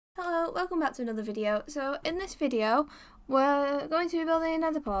Hello, welcome back to another video. So in this video we're going to be building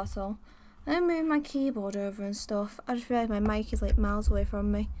another portal. I'm going to move my keyboard over and stuff. I just realised my mic is like miles away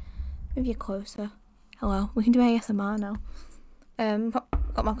from me. Move you closer. Hello, we can do ASMR now.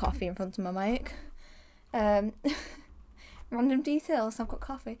 Got my coffee in front of my mic. Random details, I've got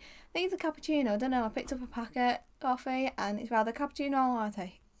coffee. I think it's a cappuccino, I don't know, I picked up a packet of coffee and it's rather cappuccino or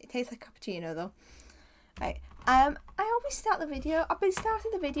latte. It tastes like cappuccino though. Right. I always start the video. I've been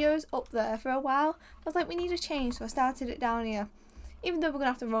starting the videos up there for a while. I was like, we need a change, so I started it down here. Even though we're gonna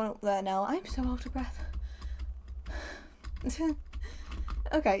have to run up there now. I'm so out of breath.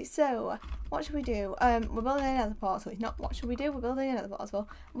 Okay, so what should we do? We're building another portal. It's not what should we do? We're building another portal.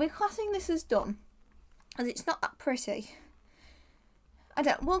 We're classing this as done, as it's not that pretty.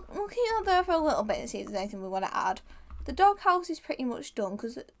 We'll keep that there for a little bit and see if there's anything we want to add. The doghouse is pretty much done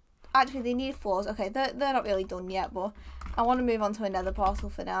because actually they need floors. Okay, they're not really done yet, but I want to move on to another portal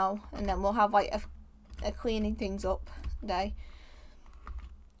for now, and then we'll have like a cleaning things up day.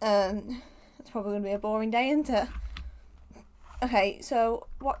 It's probably going to be a boring day, isn't it? Okay, so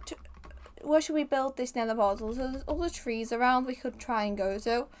where should we build this nether portal? So there's all the trees around we could try and go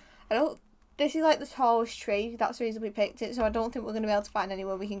to. This is like the tallest tree, that's the reason we picked it, so I don't think we're going to be able to find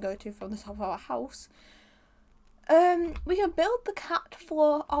anywhere we can go to from the top of our house. We can build the cat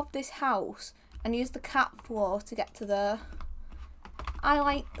floor of this house and use the cat floor to get to there.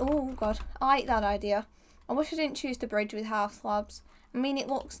 Oh god, I like that idea. I wish I didn't choose the bridge with half slabs. I mean, it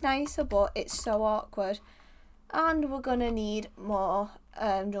looks nicer, but it's so awkward. And we're gonna need more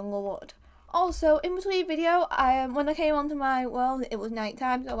jungle wood. Also, in between video, when I came onto my world, it was night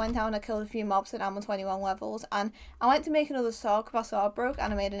time, so I went out and I killed a few mobs and I'm on 21 levels. And I went to make another sword because my sword broke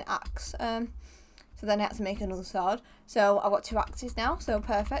and I made an axe. So then I had to make another sword. So I've got 2 axes now, so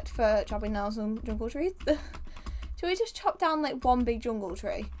perfect for chopping down some jungle trees. Should we just chop down like one big jungle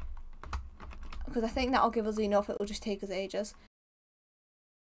tree? Because I think that'll give us enough, it will just take us ages.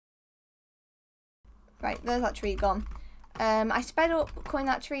 Right, there's that tree gone. I sped up cutting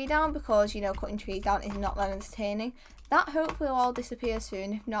that tree down because, you know, cutting trees down is not that entertaining. That hopefully will all disappear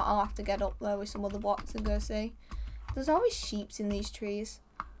soon. If not, I'll have to get up there with some other blocks and go see. There's always sheeps in these trees.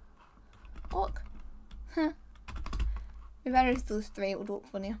 Look. Huh. We better do those 3, it would look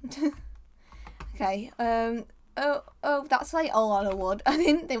funnier. Okay, oh, that's like a lot of wood. I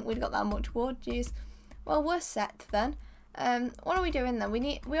didn't think we'd got that much wood, jeez. Well, we're set then. What are we doing then?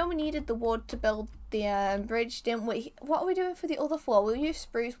 We only needed the wood to build the bridge, didn't we? What are we doing for the other floor? We'll use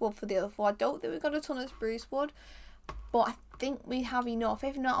spruce wood for the other floor. I don't think we've got a ton of spruce wood, but I think we have enough.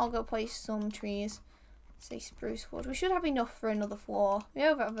 If not, I'll go place some trees. Say spruce wood. We should have enough for another floor. We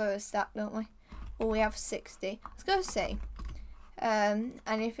have a stack, don't we? Well, we have 60. Let's go see. And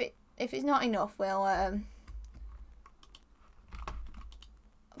if it's not enough, we'll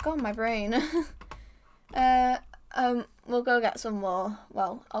God, my brain. We'll go get some more.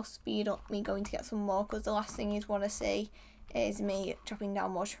 Well, I'll speed up me going to get some more because the last thing you'd want to see is me chopping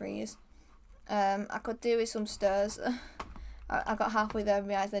down more trees. I could do with some stairs. I got halfway there and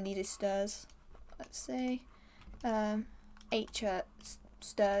realised I needed stairs. Let's see. 8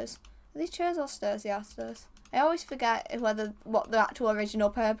 stairs. Are these chairs or stairs? Yeah, stairs. I always forget what the actual original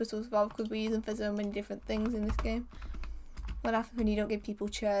purpose was for because we use them for so many different things in this game. What happens when you don't give people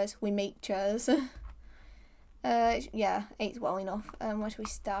chairs? We make chairs. Yeah, 8's well enough. Where should we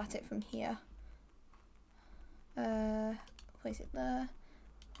start it from here? Place it there.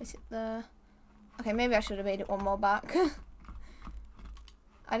 Place it there. Okay, maybe I should have made it one more back.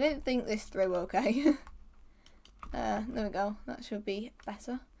 I didn't think this through okay. There we go. That should be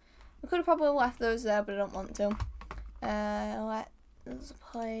better. We could have probably left those there, but I don't want to. There's a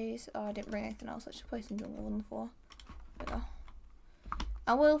place. Oh, I didn't bring anything else. Let's just place some jungle on the floor. There we go.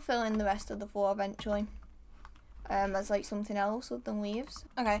 I will fill in the rest of the floor eventually. As like something else other than leaves.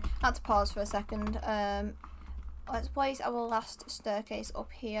 Okay, I had to pause for a second. Let's place our last staircase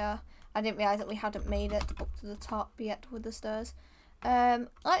up here. I didn't realise that we hadn't made it up to the top yet with the stairs.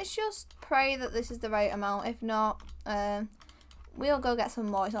 Let's just pray that this is the right amount. If not, we'll go get some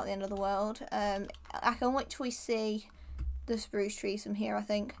more. It's not the end of the world. I can literally see the spruce trees from here, I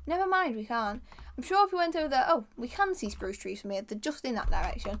think. Never mind, we can't. I'm sure if we went over there... Oh, we can see spruce trees from here. They're just in that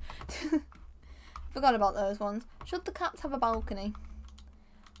direction. Forgot about those ones. Should the cats have a balcony?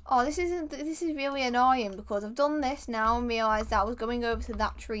 Oh, this is really annoying because I've done this now and realised that I was going over to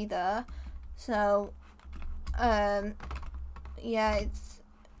that tree there. So, yeah, it's...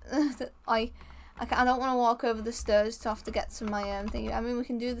 I don't want to walk over the stairs to have to get to my thing. I mean, we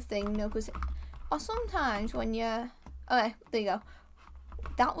can do the thing, you know, because... Or sometimes when you're... Okay, there you go.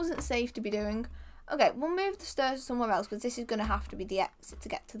 That wasn't safe to be doing. Okay, we'll move the stairs somewhere else because this is going to have to be the exit to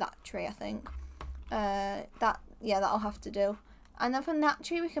get to that tree, I think. That'll have to do. And then from that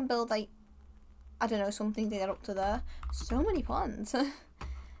tree we can build, like, I don't know, something to get up to there. So many plants.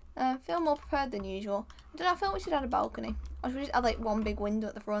 I feel more prepared than usual. I don't know, I feel we should add a balcony. Or should we just add, like, one big window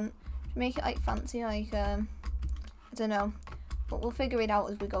at the front? Should we make it, like, fancy, like, I don't know. But we'll figure it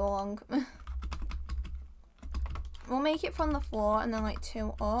out as we go along. We'll make it from the floor and then, like,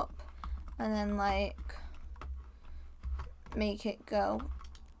 2 up. And then, like, make it go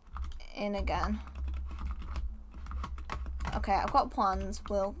in again. Okay, I've got plans.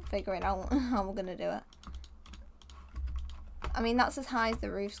 We'll figure it out how we're going to do it. I mean, that's as high as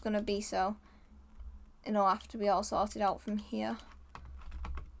the roof's going to be, so it'll have to be all sorted out from here.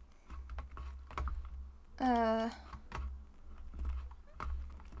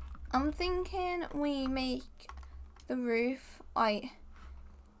 I'm thinking we make the roof like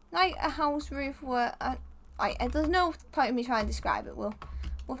a house roof where there's no point in me trying to describe it.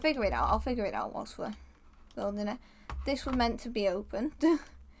 We'll figure it out. I'll figure it out whilst we're building it. This was meant to be open.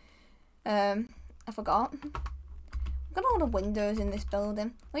 I forgot. We've got a lot of windows in this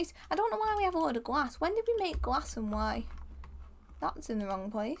building. At least I don't know why we have a lot of glass. When did we make glass and why? That's in the wrong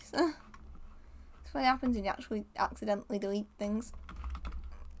place. That's what happens when you actually accidentally delete things.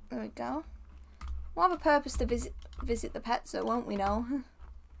 There we go. We'll have a purpose to visit the pets, though, won't we now?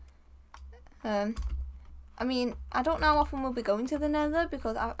 I mean, I don't know how often we'll be going to the nether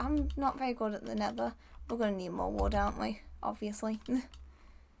because I'm not very good at the nether. We're going to need more wood, aren't we? Obviously.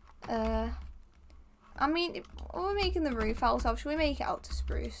 I mean, we're making the roof house. Should we make it out to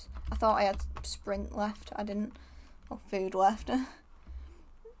spruce? I thought I had sprint left. I didn't. Or food left.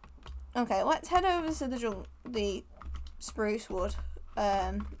 Okay, let's head over to the spruce wood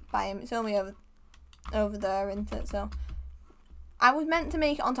biome. It's only over there, isn't it? So I was meant to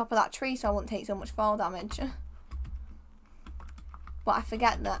make it on top of that tree so I wouldn't take so much fall damage. But I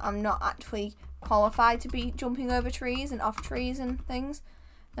forget that I'm not actually qualified to be jumping over trees and off trees and things.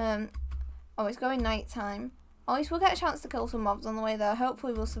 Oh, it's going night time. At least we'll get a chance to kill some mobs on the way there.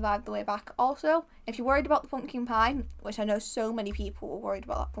 Hopefully we'll survive the way back. Also, if you're worried about the pumpkin pie, which I know so many people were worried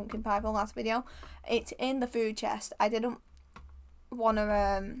about that pumpkin pie for the last video, it's in the food chest. I didn't want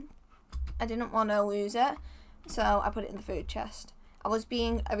to lose it, so I put it in the food chest. I was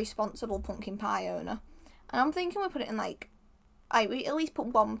being a responsible pumpkin pie owner, and I'm thinking we put it in we at least put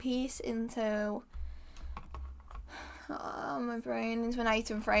one piece into my brain, into an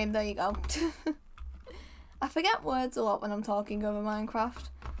item frame. There you go. I forget words a lot when I'm talking over Minecraft.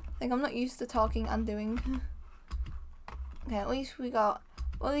 I think I'm not used to talking and doing. Okay, at least we've got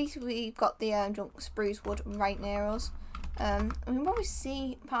the spruce wood right near us. We can probably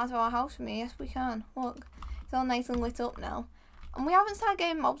see part of our house from here. Yes, we can. Look, it's all nice and lit up now. And we haven't started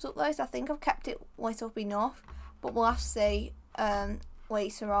getting mobs up there, so I think I've kept it lit up enough. But we'll have to see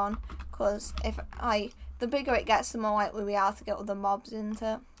later on, because the bigger it gets, the more likely we are to get other mobs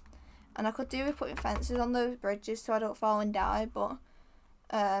into it. And I could do with putting fences on those bridges so I don't fall and die, but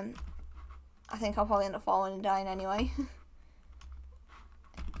I think I'll probably end up falling and dying anyway.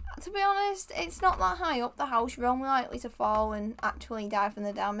 To be honest, it's not that high up the house. You're only likely to fall and actually die from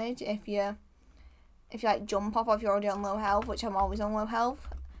the damage if you like jump off or if you're already on low health, which I'm always on low health.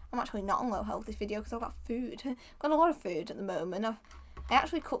 I'm actually not on low health this video because I've got food. I've got a lot of food at the moment. I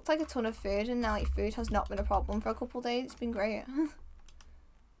actually cooked like a ton of food, and now food has not been a problem for a couple of days. It's been great.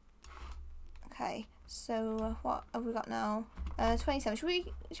 Okay, so what have we got now? 27.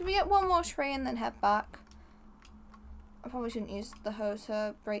 Should we get one more tree and then head back? I probably shouldn't use the hoe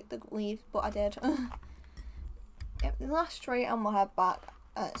to break the leaves, but I did. Yep, the last tree and we'll head back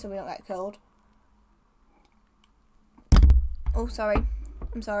so we don't get killed. Oh, sorry.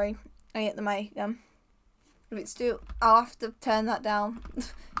 I'm sorry. I hit the mic again. If it's too, I'll have to turn that down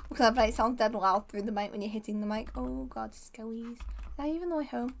because I bet it sounds dead loud through the mic when you're hitting the mic. Oh god, skellies. Is that even the way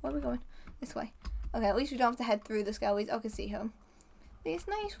home? Where are we going? This way. Okay, at least we don't have to head through the skellies. I can see home. It's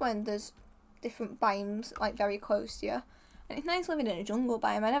nice when there's different biomes like very close to you. And it's nice living in a jungle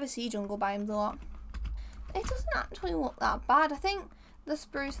biome. I never see jungle biomes a lot. It doesn't actually look that bad. I think the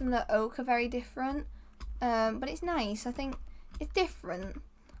spruce and the oak are very different. But it's nice. I think it's different.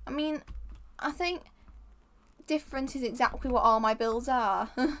 I mean, I think different is exactly what all my builds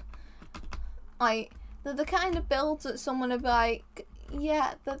are. Like, they're the kind of builds that someone would be like,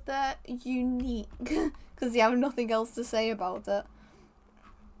 yeah, they're unique because they have nothing else to say about it.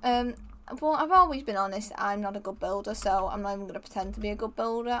 Well, I've always been honest, I'm not a good builder, so I'm not even going to pretend to be a good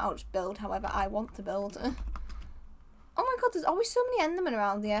builder. I'll just build however I want to build. Oh my god, there's always so many endermen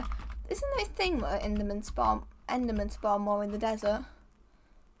around here. Isn't there a thing where endermen spawn more in the desert?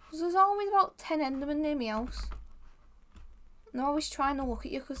 There's always about 10 endermen near my house. And they're always trying to look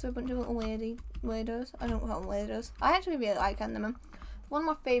at you because they're a bunch of little weirdos. I don't call them weirdos. I actually really like endermen. One of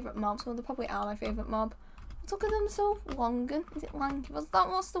my favourite mobs, well they probably are my favourite mob. Look at them so long and, is it lanky?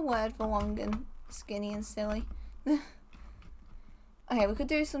 What's the word for long and skinny and silly? Okay, we could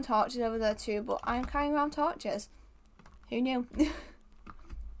do some torches over there too, but I'm carrying around torches. Who knew?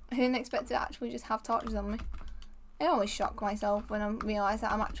 I didn't expect to actually just have torches on me. I always shock myself when I realise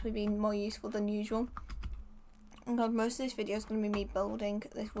that I'm actually being more useful than usual. Oh god, most of this video is going to be me building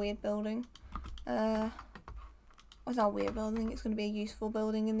this weird building. What's our weird building? It's going to be a useful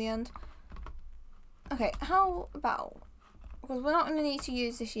building in the end. Okay, how about, because we're not going to need to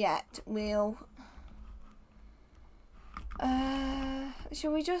use this yet, we'll,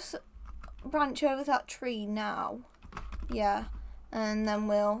 shall we just branch over that tree now? Yeah, and then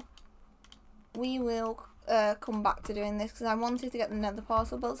we will come back to doing this because I wanted to get the nether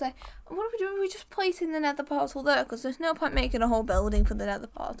portal built there. And what are we doing? We just placing the nether portal there because there's no point making a whole building for the nether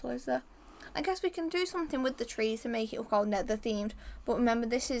portal, is there? I guess we can do something with the trees to make it look all nether themed, but remember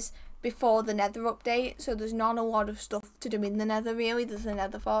this is before the nether update, so there's not a lot of stuff to do in the nether really. There's a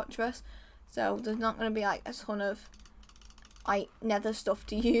nether fortress, so there's not going to be like a ton of like nether stuff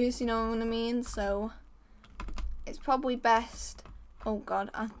to use, you know what I mean? So it's probably best, oh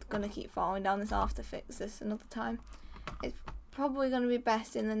god, I'm going to keep falling down this, I'll have to fix this another time. It's probably going to be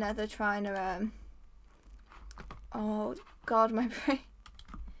best in the nether trying to, oh god, my brain.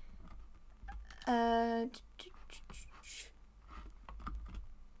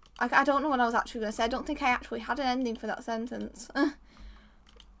 I don't know what I was actually going to say. I don't think I actually had an ending for that sentence.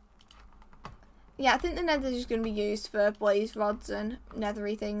 Yeah, I think the nether is going to be used for blaze rods and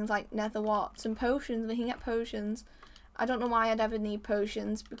nethery things like nether warts and potions. We can get potions. I don't know why I'd ever need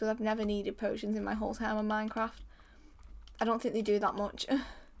potions because I've never needed potions in my whole time on Minecraft. I don't think they do that much.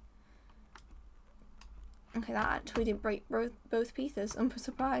 Okay, that actually did break both pieces. I'm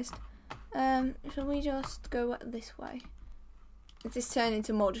surprised. Shall we just go this way? Is this turned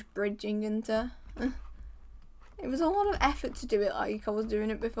into more just bridging into? It was a lot of effort to do it like I was doing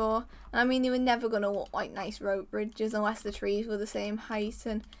it before. And I mean, they were never going to look like nice rope bridges unless the trees were the same height,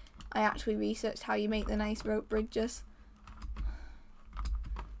 and I actually researched how you make the nice rope bridges.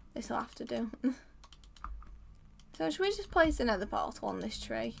 This will have to do. So should we just place another portal on this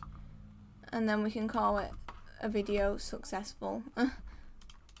tree? And then we can call it a video successful.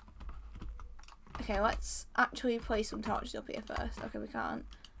 Okay, let's actually place some torches up here first. Okay, we can't.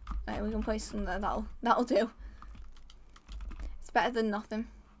 Right, we can place some there. That'll do. It's better than nothing.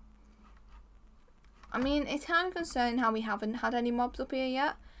 I mean, it's kind of concerning how we haven't had any mobs up here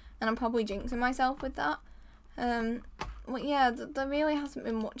yet, and I'm probably jinxing myself with that. But yeah, there really hasn't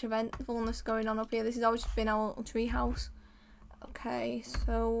been much eventfulness going on up here. This has always just been our little tree house. Okay,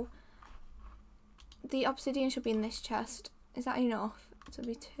 so the obsidian should be in this chest. Is that enough? To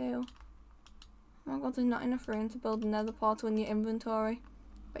be 2. Oh my god, there's not enough room to build another portal in your inventory.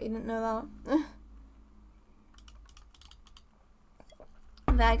 But you didn't know that.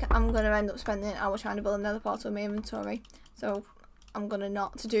 I'm going to end up spending an hour trying to build another portal in my inventory. So I'm going to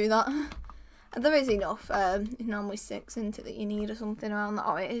not to do that. And there is enough. It's normally 6 into that you need or something around that.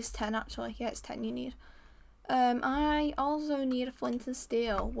 Oh, it is 10 actually. Yeah, it's 10 you need. I also need a flint and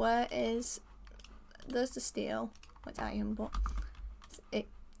steel. There's the steel. It's iron, but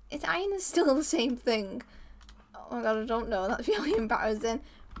it's iron is still the same thing. Oh my god, I don't know. That's really embarrassing.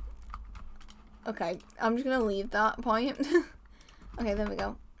 Okay, I'm just gonna leave that point. Okay, there we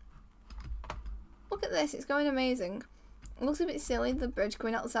go. Look at this. It's going amazing. It looks a bit silly, the bridge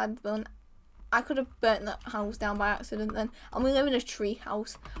going outside the building. I could have burnt that house down by accident then. And we live in a tree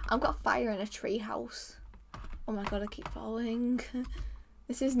house. I've got fire in a tree house. Oh my god, I keep falling.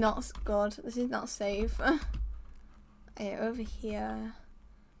 This is not good. This is not safe. Okay, over here.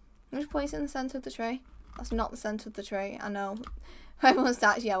 I'm just place it in the centre of the tree. That's not the centre of the tree, I know. When everyone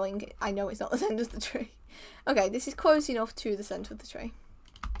starts yelling, I know it's not the centre of the tree. Okay, this is close enough to the centre of the tree.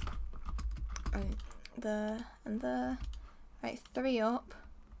 Right, there and there. Right, 3 up.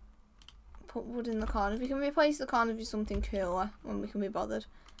 Put wood in the corners. We can replace the corners with something cooler when we can be bothered.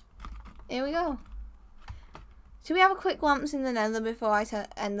 Here we go. Should we have a quick glance in the nether before I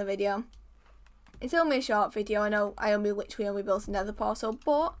end the video? It's only a short video. I know I literally only built a nether portal,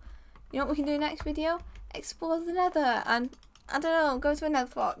 but you know what we can do next video? Explore the nether and, I don't know, go to a nether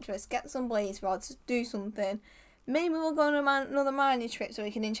fortress, get some blaze rods, do something. Maybe we'll go on another mining trip so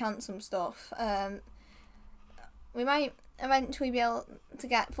we can enchant some stuff. We might eventually be able to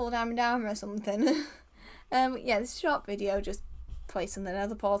get full diamond armor or something. Yeah, this short video, just placing the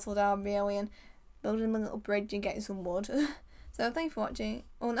nether portal down really and building a little bridge and getting some wood. So So thanks for watching.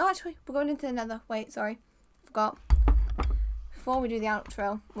 Oh no, actually, we're going into the nether. Wait, sorry. Forgot. Before we do the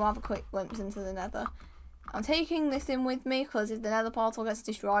outro, we'll have a quick glimpse into the nether. I'm taking this in with me because if the nether portal gets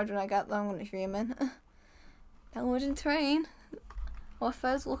destroyed when I get there, I'm going to stream in. That wooden train. Well,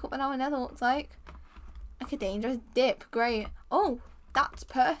 first look up at how a nether looks like. Like a dangerous dip. Great. Oh, that's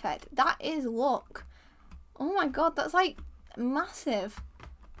perfect. That is luck. Oh my god, that's like massive.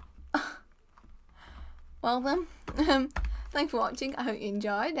 Well then, thanks for watching. I hope you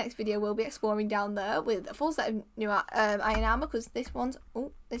enjoyed. Next video we'll be exploring down there with a full set of new iron armor because this one's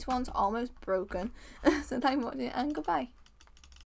almost broken. So thanks for watching and goodbye.